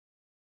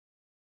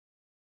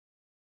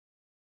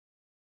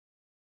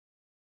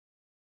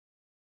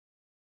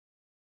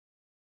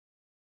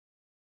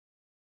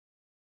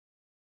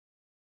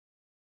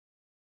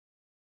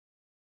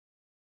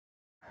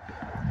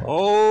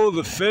Oh,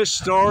 the fish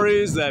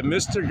stories that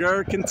Mr.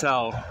 Grrr can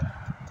tell.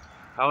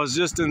 I was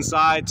just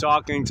inside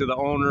talking to the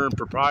owner and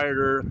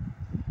proprietor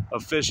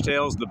of Fish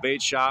Tales, the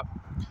bait shop.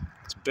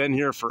 It's been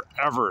here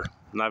forever,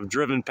 and I've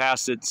driven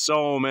past it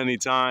so many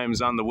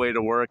times on the way to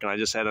work, and I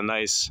just had a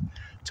nice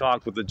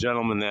talk with the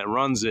gentleman that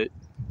runs it.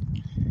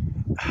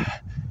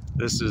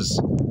 This is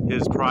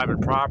his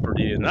private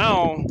property, and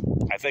now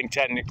I think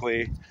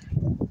technically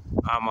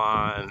I'm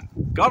on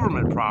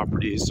government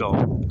property, so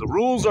the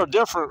rules are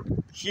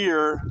different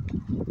here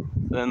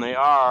than they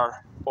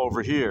are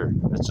over here.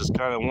 It's just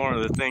kind of one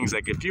of the things,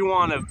 like if you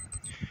want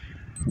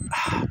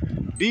to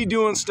be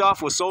doing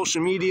stuff with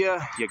social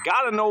media, you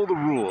got to know the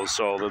rules.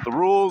 So that the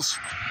rules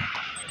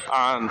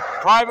on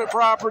private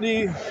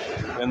property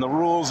and the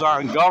rules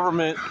on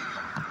government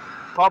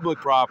public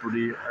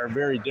property are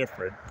very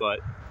different.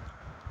 But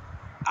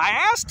I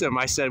asked him,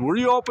 I said, were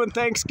you open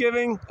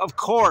Thanksgiving? Of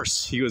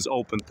course he was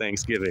open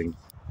Thanksgiving.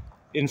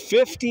 In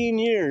 15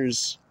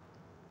 years,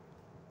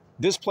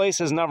 this place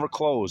has never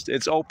closed.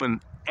 It's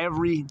open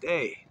every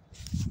day.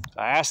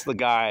 I asked the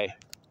guy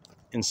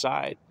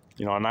inside,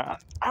 you know, and I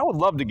would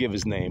love to give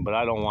his name, but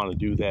I don't want to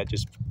do that.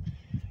 Just,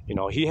 you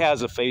know, he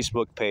has a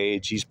Facebook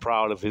page. He's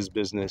proud of his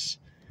business.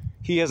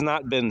 He has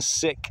not been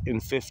sick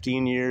in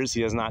 15 years.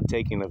 He has not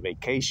taken a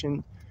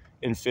vacation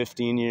in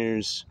 15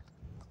 years.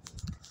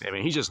 I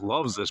mean, he just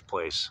loves this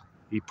place.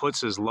 He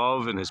puts his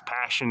love and his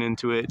passion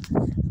into it.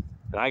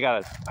 And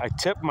I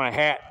tip my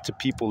hat to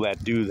people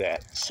that do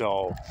that.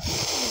 So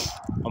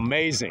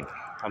amazing.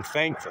 I'm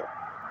thankful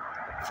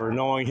for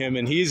knowing him.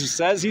 And he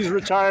says he's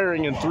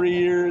retiring in 3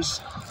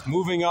 years,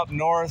 moving up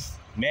north.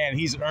 Man,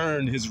 he's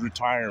earned his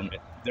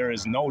retirement. There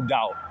is no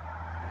doubt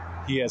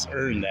he has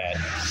earned that.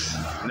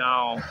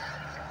 Now,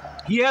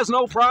 he has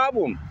no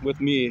problem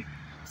with me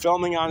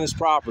filming on his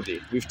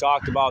property. We've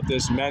talked about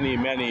this many,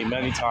 many,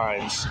 many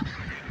times.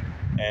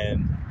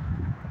 And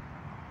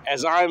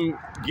as I'm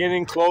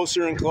getting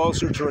closer and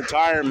closer to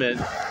retirement,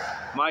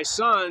 my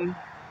son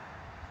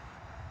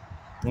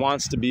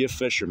wants to be a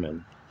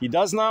fisherman. He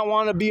does not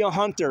want to be a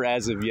hunter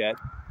as of yet.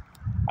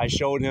 I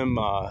showed him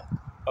a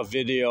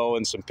video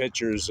and some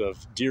pictures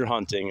of deer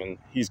hunting, and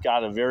he's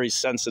got a very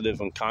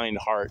sensitive and kind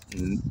heart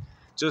and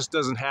just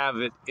doesn't have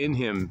it in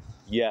him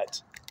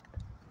yet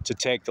to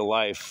take the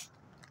life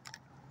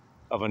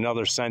of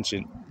another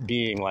sentient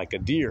being like a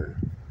deer.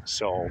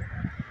 So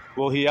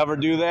will he ever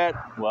do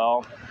that?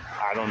 Well,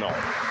 I don't know.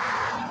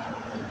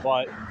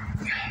 But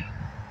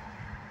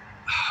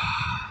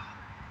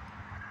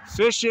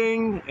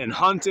fishing and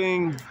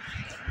hunting,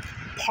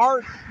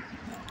 part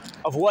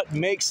of what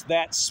makes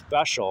that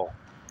special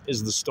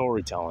is the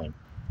storytelling.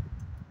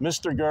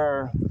 Mr.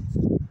 Grrr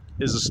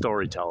is a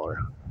storyteller,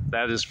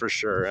 that is for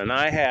sure. And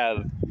I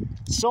have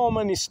so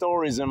many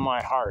stories in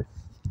my heart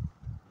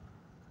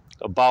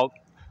about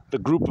the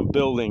group of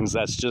buildings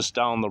that's just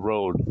down the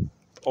road,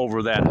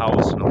 over that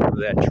house and over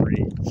that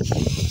tree.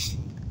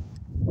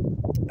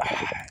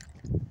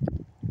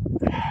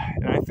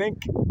 And I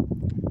think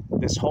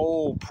this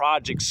whole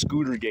Project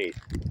Scootergate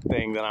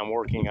thing that I'm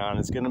working on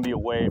is going to be a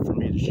way for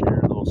me to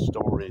share those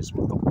stories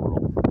with the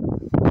world.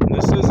 And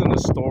this isn't a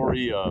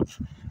story of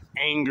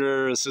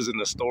anger. This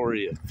isn't a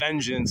story of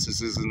vengeance.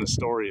 This isn't a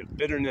story of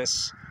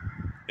bitterness.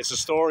 It's a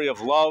story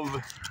of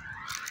love.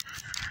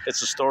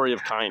 It's a story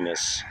of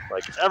kindness.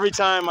 Like every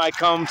time I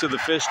come to the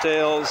Fish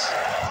Tales,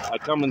 I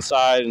come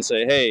inside and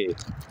say, hey,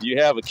 do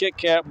you have a Kit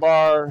Kat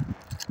bar?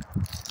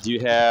 Do you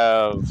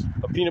have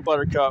a peanut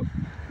butter cup?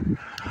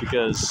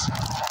 Because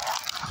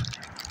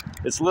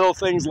it's little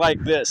things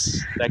like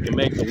this that can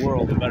make the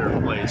world a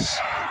better place.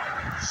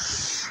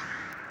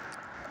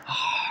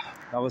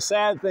 Now, the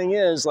sad thing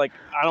is, like,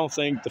 I don't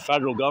think the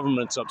federal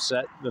government's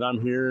upset that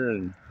I'm here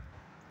and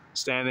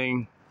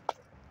standing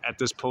at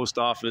this post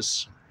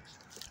office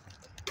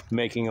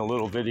making a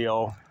little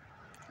video.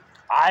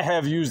 I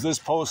have used this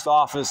post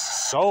office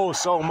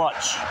so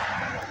much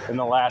in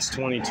the last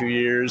 22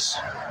 years.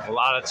 A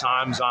lot of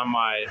times on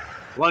my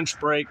lunch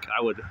break,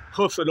 I would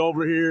hoof it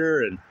over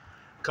here and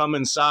come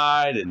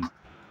inside and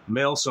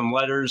mail some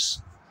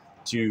letters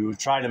to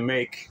try to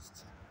make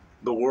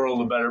the world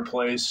a better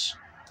place.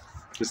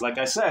 Because like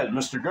I said,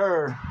 Mr.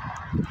 Grrr,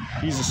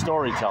 he's a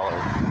storyteller.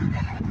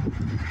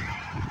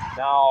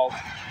 Now,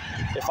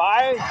 if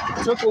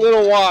I took a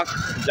little walk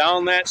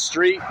down that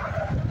street,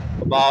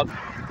 about,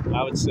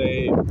 I would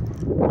say,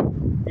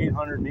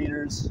 800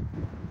 meters,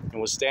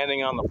 and was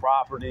standing on the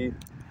property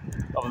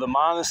of the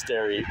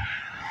monastery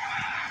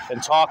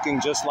and talking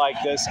just like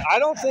this, I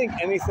don't think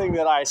anything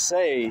that I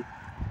say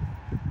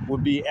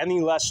would be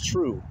any less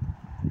true.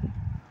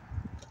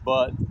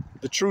 But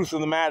the truth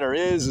of the matter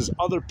is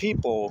other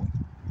people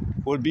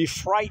would be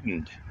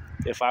frightened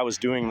if I was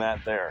doing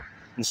that there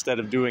instead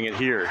of doing it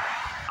here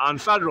on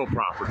federal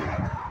property.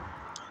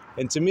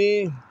 And to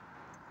me,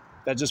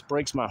 that just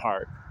breaks my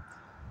heart.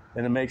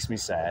 And it makes me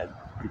sad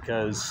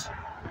because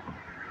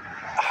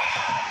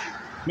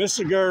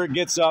Mr. Grrr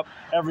gets up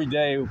every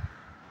day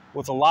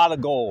with a lot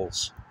of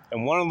goals.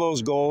 And one of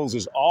those goals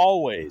is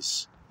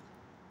always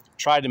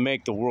try to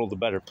make the world a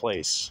better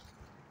place.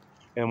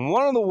 And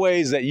one of the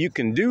ways that you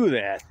can do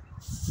that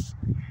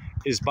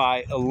is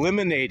by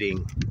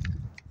eliminating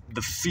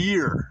the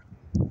fear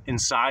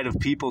inside of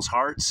people's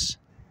hearts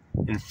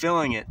and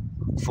filling it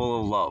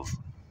full of love.